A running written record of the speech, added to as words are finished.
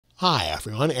Hi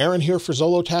everyone, Aaron here for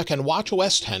Zollotech, and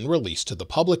watchOS 10 released to the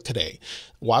public today.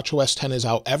 watchOS 10 is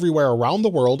out everywhere around the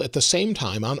world at the same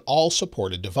time on all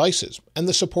supported devices. And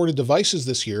the supported devices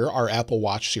this year are Apple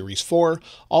Watch Series 4,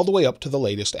 all the way up to the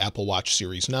latest Apple Watch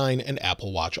Series 9 and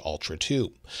Apple Watch Ultra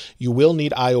 2. You will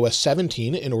need iOS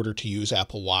 17 in order to use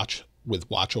Apple Watch with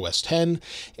watchOS 10,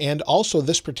 and also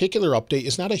this particular update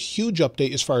is not a huge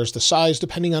update as far as the size,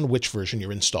 depending on which version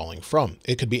you're installing from.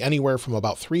 It could be anywhere from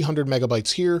about 300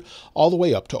 megabytes here all the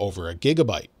way up to over a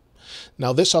gigabyte.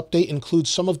 Now this update includes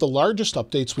some of the largest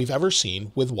updates we've ever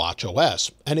seen with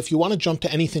watchOS, and if you want to jump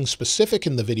to anything specific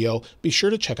in the video, be sure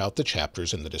to check out the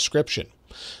chapters in the description.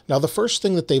 Now the first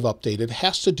thing that they've updated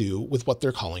has to do with what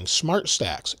they're calling smart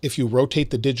stacks. If you rotate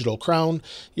the digital crown,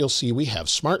 you'll see we have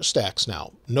smart stacks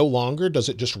now. No longer does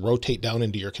it just rotate down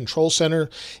into your control center,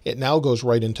 it now goes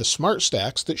right into smart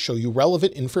stacks that show you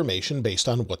relevant information based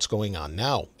on what's going on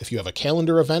now. If you have a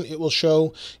calendar event, it will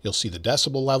show, you'll see the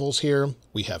decibel levels here,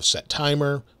 we have set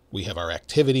timer, we have our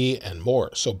activity, and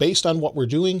more. So based on what we're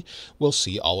doing, we'll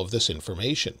see all of this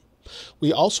information.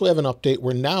 We also have an update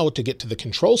where now to get to the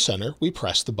control center, we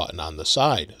press the button on the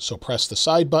side. So press the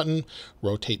side button,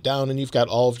 rotate down, and you've got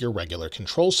all of your regular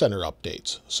control center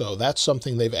updates. So that's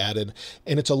something they've added,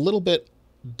 and it's a little bit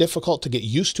difficult to get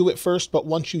used to at first, but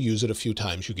once you use it a few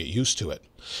times, you get used to it.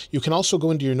 You can also go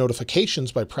into your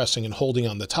notifications by pressing and holding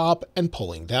on the top and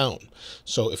pulling down.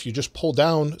 So if you just pull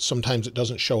down, sometimes it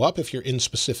doesn't show up if you're in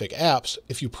specific apps.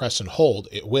 If you press and hold,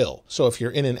 it will. So if you're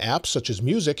in an app such as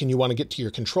music and you want to get to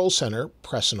your control center,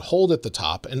 press and hold at the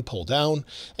top and pull down,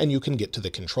 and you can get to the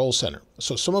control center.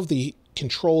 So some of the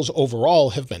controls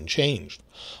overall have been changed.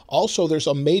 Also, there's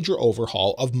a major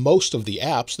overhaul of most of the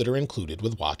apps that are included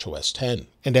with watchOS 10.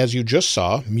 And as you just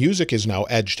saw, music is now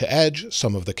edge to edge.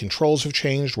 Some of the controls have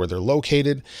changed where they're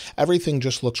located. Everything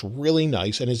just looks really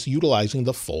nice and is utilizing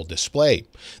the full display.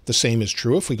 The same is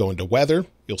true if we go into weather.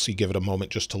 You'll see, give it a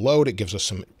moment just to load. It gives us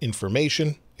some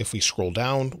information. If we scroll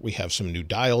down, we have some new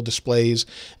dial displays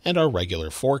and our regular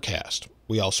forecast.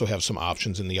 We also have some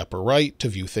options in the upper right to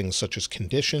view things such as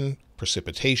condition,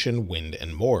 precipitation, wind,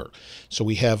 and more. So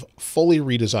we have fully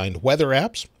redesigned weather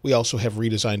apps. We also have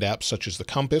redesigned apps such as the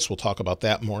compass. We'll talk about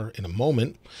that more in a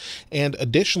moment. And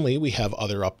additionally, we have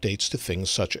other updates to things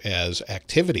such as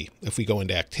activity. If we go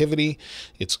into activity,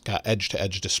 it's got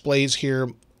edge-to-edge displays here,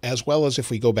 as well as if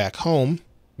we go back home,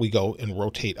 we go and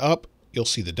rotate up, you'll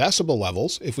see the decibel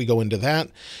levels. If we go into that,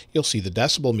 you'll see the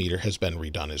decibel meter has been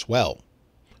redone as well.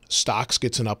 Stocks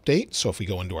gets an update. So if we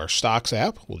go into our Stocks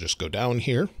app, we'll just go down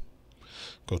here,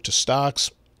 go to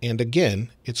Stocks, and again,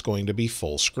 it's going to be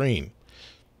full screen.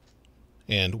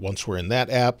 And once we're in that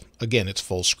app, again, it's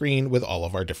full screen with all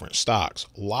of our different stocks.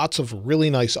 Lots of really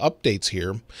nice updates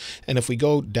here. And if we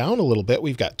go down a little bit,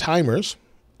 we've got timers,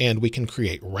 and we can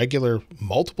create regular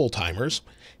multiple timers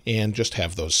and just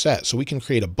have those set. So we can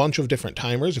create a bunch of different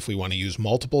timers. If we want to use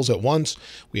multiples at once,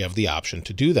 we have the option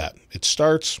to do that. It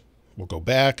starts, we'll go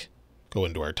back, go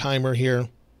into our timer here,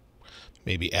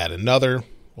 maybe add another.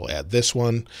 We'll add this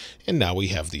one, and now we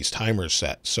have these timers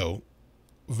set. So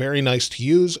very nice to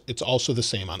use. It's also the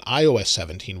same on iOS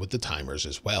 17 with the timers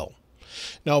as well.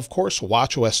 Now, of course,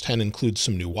 watchOS 10 includes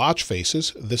some new watch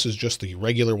faces. This is just the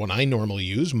regular one I normally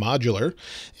use, modular,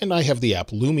 and I have the app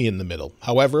Lumi in the middle.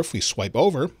 However, if we swipe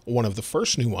over, one of the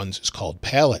first new ones is called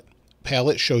Palette.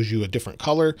 Palette shows you a different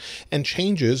color and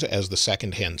changes as the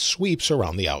second hand sweeps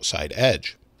around the outside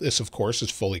edge. This, of course,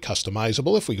 is fully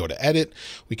customizable. If we go to edit,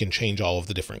 we can change all of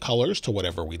the different colors to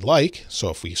whatever we'd like. So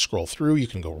if we scroll through, you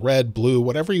can go red, blue,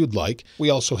 whatever you'd like.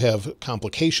 We also have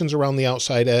complications around the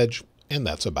outside edge, and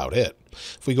that's about it.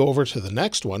 If we go over to the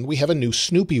next one, we have a new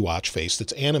Snoopy watch face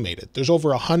that's animated. There's over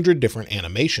 100 different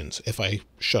animations. If I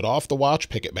shut off the watch,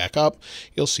 pick it back up,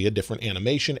 you'll see a different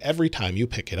animation every time you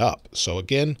pick it up. So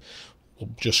again,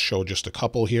 we'll just show just a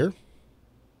couple here.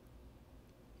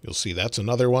 You'll see that's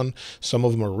another one. Some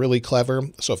of them are really clever.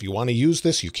 So if you want to use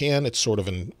this, you can. It's sort of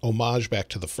an homage back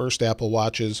to the first Apple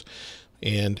Watches.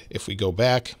 And if we go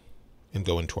back and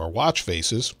go into our watch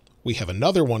faces, we have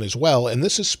another one as well. And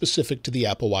this is specific to the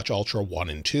Apple Watch Ultra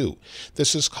 1 and 2.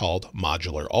 This is called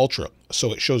Modular Ultra.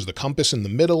 So it shows the compass in the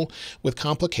middle with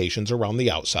complications around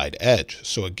the outside edge.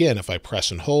 So again, if I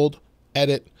press and hold,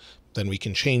 edit, then we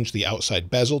can change the outside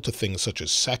bezel to things such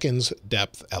as seconds,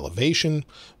 depth, elevation.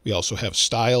 We also have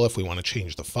style if we want to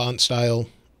change the font style.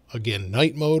 Again,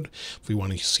 night mode, if we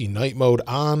want to see night mode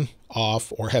on,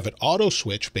 off, or have it auto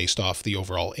switch based off the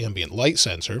overall ambient light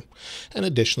sensor. And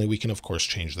additionally, we can of course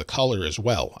change the color as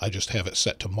well. I just have it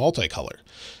set to multicolor.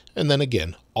 And then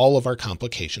again, all of our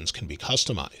complications can be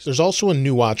customized. There's also a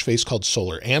new watch face called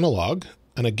Solar Analog.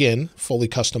 And again, fully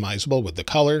customizable with the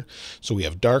color. So we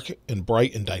have dark and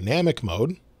bright and dynamic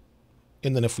mode.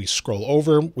 And then if we scroll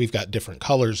over, we've got different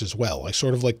colors as well. I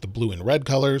sort of like the blue and red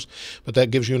colors, but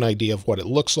that gives you an idea of what it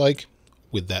looks like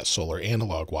with that solar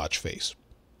analog watch face.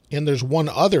 And there's one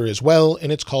other as well,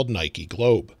 and it's called Nike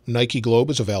Globe. Nike Globe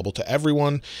is available to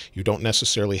everyone. You don't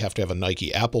necessarily have to have a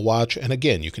Nike Apple Watch. And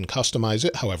again, you can customize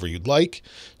it however you'd like.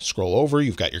 Scroll over,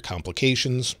 you've got your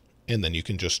complications, and then you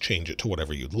can just change it to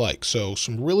whatever you'd like. So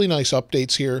some really nice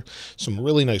updates here, some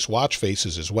really nice watch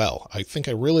faces as well. I think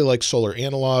I really like Solar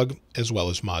Analog as well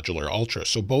as Modular Ultra.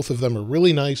 So both of them are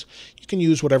really nice. You can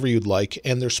use whatever you'd like,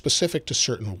 and they're specific to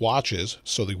certain watches.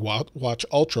 So the Watch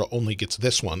Ultra only gets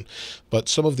this one, but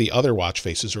some of the other watch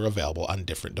faces are available on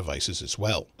different devices as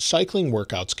well. Cycling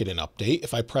workouts get an update.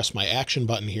 If I press my action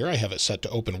button here, I have it set to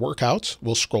open workouts.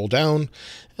 We'll scroll down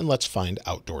and let's find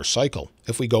Outdoor Cycle.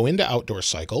 If we go into Outdoor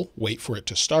Cycle, wait for it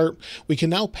to start, we can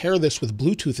now pair this with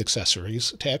Bluetooth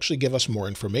accessories to actually give us more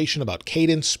information about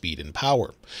cadence, speed, and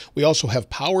power. We also have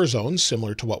power zones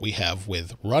similar to what we have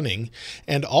with running.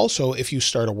 And also, if you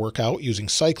start a workout using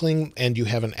cycling and you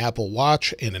have an Apple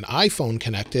Watch and an iPhone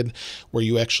connected where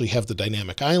you actually have the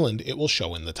dynamic island, it will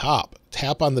show in the top.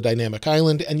 Tap on the dynamic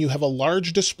island and you have a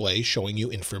large display showing you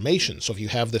information. So if you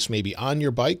have this maybe on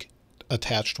your bike,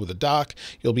 attached with a dock,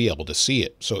 you'll be able to see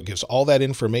it. So it gives all that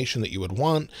information that you would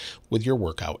want with your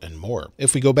workout and more.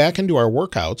 If we go back into our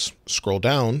workouts, scroll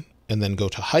down, and then go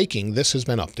to hiking, this has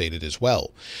been updated as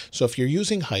well. So if you're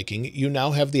using hiking, you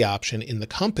now have the option in the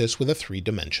compass with a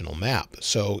 3-dimensional map.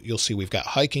 So you'll see we've got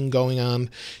hiking going on.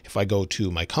 If I go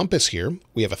to my compass here,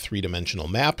 we have a 3-dimensional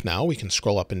map now. We can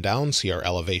scroll up and down, see our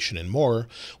elevation and more.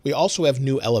 We also have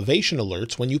new elevation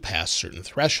alerts when you pass certain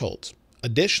thresholds.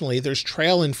 Additionally, there's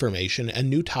trail information and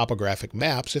new topographic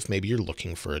maps if maybe you're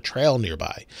looking for a trail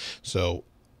nearby. So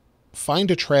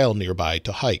find a trail nearby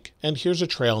to hike. And here's a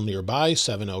trail nearby,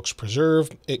 Seven Oaks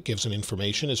Preserve. It gives an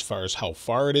information as far as how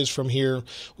far it is from here.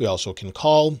 We also can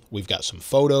call. We've got some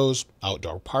photos,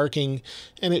 outdoor parking,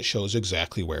 and it shows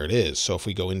exactly where it is. So if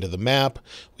we go into the map,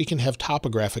 we can have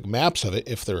topographic maps of it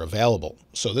if they're available.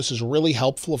 So this is really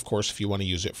helpful, of course, if you want to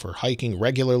use it for hiking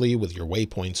regularly with your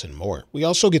waypoints and more. We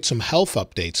also get some health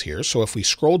updates here. So if we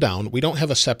scroll down, we don't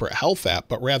have a separate health app,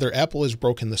 but rather Apple has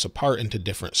broken this apart into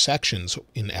different sections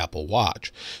in Apple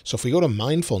Watch. So if we go to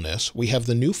mindfulness, we have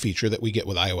the new feature that we get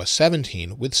with iOS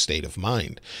 17 with state of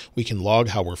mind. We can log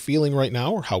how we're feeling right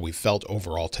now or how we felt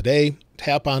overall today.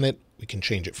 Tap on it. We can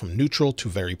change it from neutral to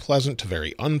very pleasant to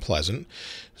very unpleasant.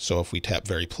 So if we tap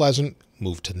very pleasant,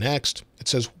 move to next, it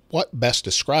says what best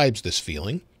describes this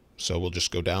feeling. So we'll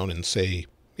just go down and say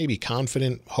maybe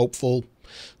confident, hopeful,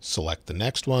 select the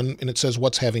next one, and it says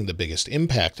what's having the biggest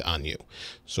impact on you.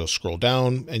 So scroll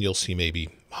down and you'll see maybe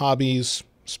hobbies,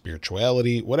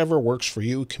 spirituality, whatever works for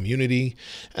you, community,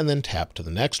 and then tap to the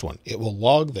next one. It will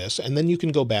log this, and then you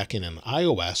can go back in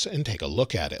iOS and take a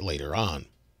look at it later on.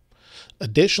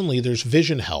 Additionally, there's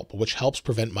vision help, which helps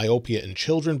prevent myopia in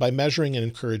children by measuring and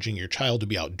encouraging your child to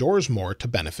be outdoors more to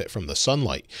benefit from the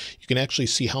sunlight. You can actually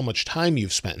see how much time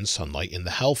you've spent in sunlight in the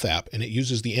Health app, and it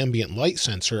uses the ambient light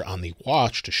sensor on the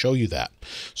watch to show you that.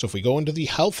 So if we go into the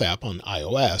Health app on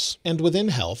iOS, and within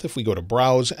Health, if we go to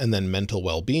Browse and then Mental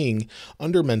Wellbeing,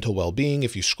 under Mental Wellbeing,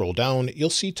 if you scroll down, you'll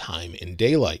see Time in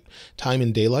Daylight. Time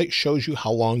in Daylight shows you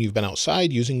how long you've been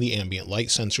outside using the ambient light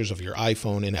sensors of your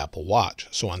iPhone and Apple Watch.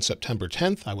 So on September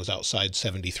 10th, I was outside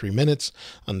 73 minutes.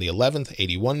 On the 11th,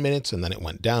 81 minutes, and then it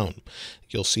went down.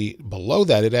 You'll see below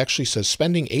that, it actually says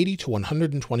spending 80 to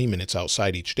 120 minutes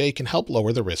outside each day can help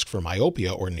lower the risk for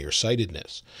myopia or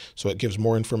nearsightedness. So it gives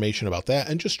more information about that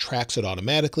and just tracks it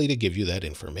automatically to give you that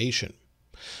information.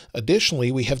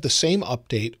 Additionally, we have the same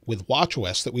update with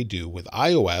watchOS that we do with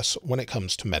iOS when it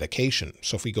comes to medication.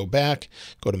 So if we go back,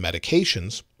 go to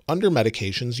medications, under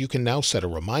medications, you can now set a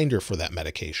reminder for that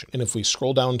medication. And if we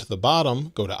scroll down to the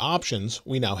bottom, go to options,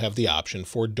 we now have the option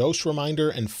for dose reminder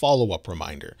and follow-up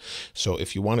reminder. So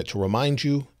if you want it to remind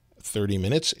you 30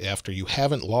 minutes after you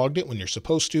haven't logged it when you're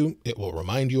supposed to, it will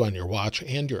remind you on your watch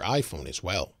and your iPhone as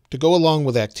well. To go along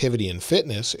with activity and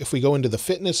fitness, if we go into the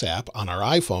Fitness app on our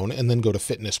iPhone and then go to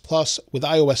Fitness Plus, with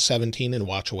iOS 17 and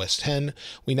watchOS 10,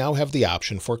 we now have the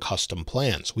option for custom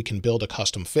plans. We can build a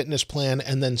custom fitness plan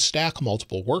and then stack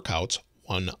multiple workouts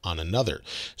one on another.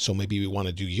 So maybe we want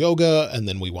to do yoga and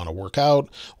then we want to work out,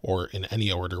 or in any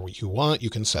order you want, you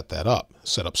can set that up.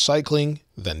 Set up cycling,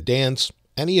 then dance,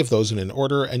 any of those in an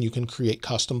order, and you can create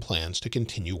custom plans to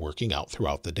continue working out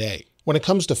throughout the day. When it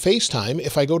comes to FaceTime,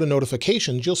 if I go to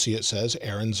notifications, you'll see it says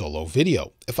Aaron Zolo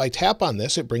Video. If I tap on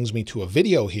this, it brings me to a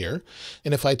video here.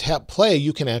 And if I tap play,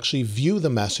 you can actually view the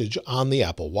message on the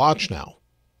Apple Watch now.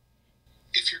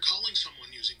 If you're calling someone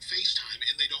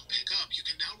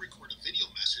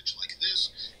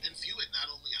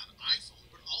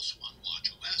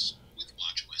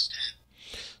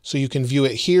So you can view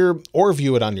it here or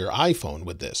view it on your iPhone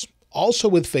with this. Also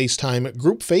with FaceTime,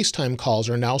 group FaceTime calls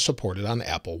are now supported on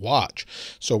Apple Watch.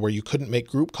 So where you couldn't make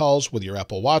group calls with your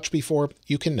Apple Watch before,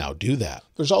 you can now do that.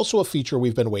 There's also a feature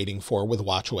we've been waiting for with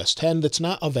watchOS 10 that's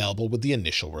not available with the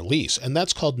initial release, and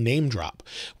that's called NameDrop,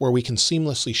 where we can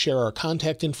seamlessly share our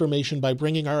contact information by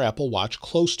bringing our Apple Watch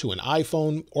close to an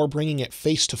iPhone or bringing it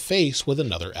face to face with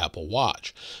another Apple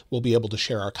Watch. We'll be able to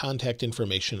share our contact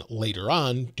information later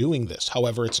on doing this.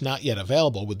 However, it's not yet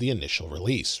available with the initial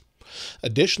release.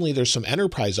 Additionally, there's some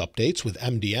enterprise updates with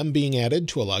MDM being added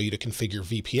to allow you to configure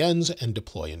VPNs and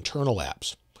deploy internal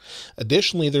apps.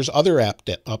 Additionally, there's other app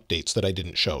updates that I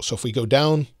didn't show. So if we go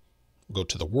down, go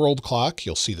to the world clock,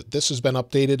 you'll see that this has been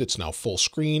updated. It's now full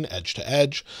screen, edge to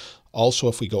edge. Also,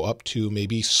 if we go up to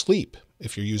maybe sleep,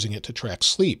 if you're using it to track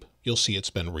sleep, you'll see it's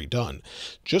been redone.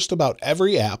 Just about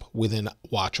every app within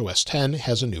watchOS 10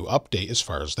 has a new update as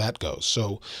far as that goes.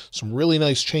 So some really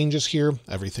nice changes here,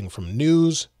 everything from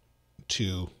news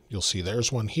to, you'll see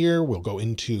there's one here. We'll go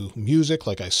into music,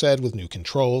 like I said, with new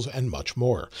controls and much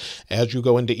more. As you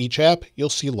go into each app, you'll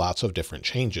see lots of different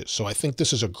changes. So I think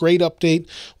this is a great update,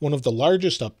 one of the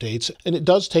largest updates, and it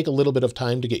does take a little bit of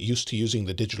time to get used to using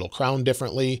the digital crown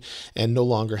differently and no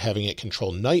longer having it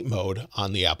control night mode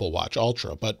on the Apple Watch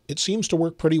Ultra, but it seems to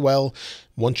work pretty well.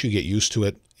 Once you get used to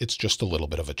it, it's just a little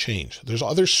bit of a change. There's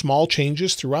other small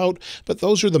changes throughout, but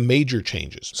those are the major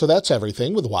changes. So that's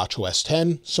everything with watchOS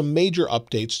 10, some major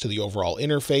updates to the overall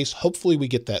interface. Hopefully we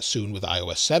get that soon with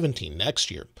iOS 17 next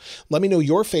year. Let me know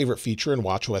your favorite feature in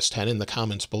watchOS 10 in the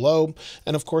comments below.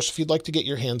 And of course, if you'd like to get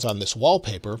your hands on this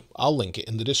wallpaper, I'll link it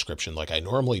in the description like I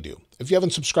normally do. If you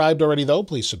haven't subscribed already though,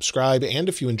 please subscribe. And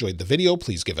if you enjoyed the video,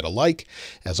 please give it a like.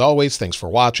 As always, thanks for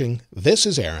watching. This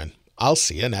is Aaron. I'll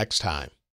see you next time.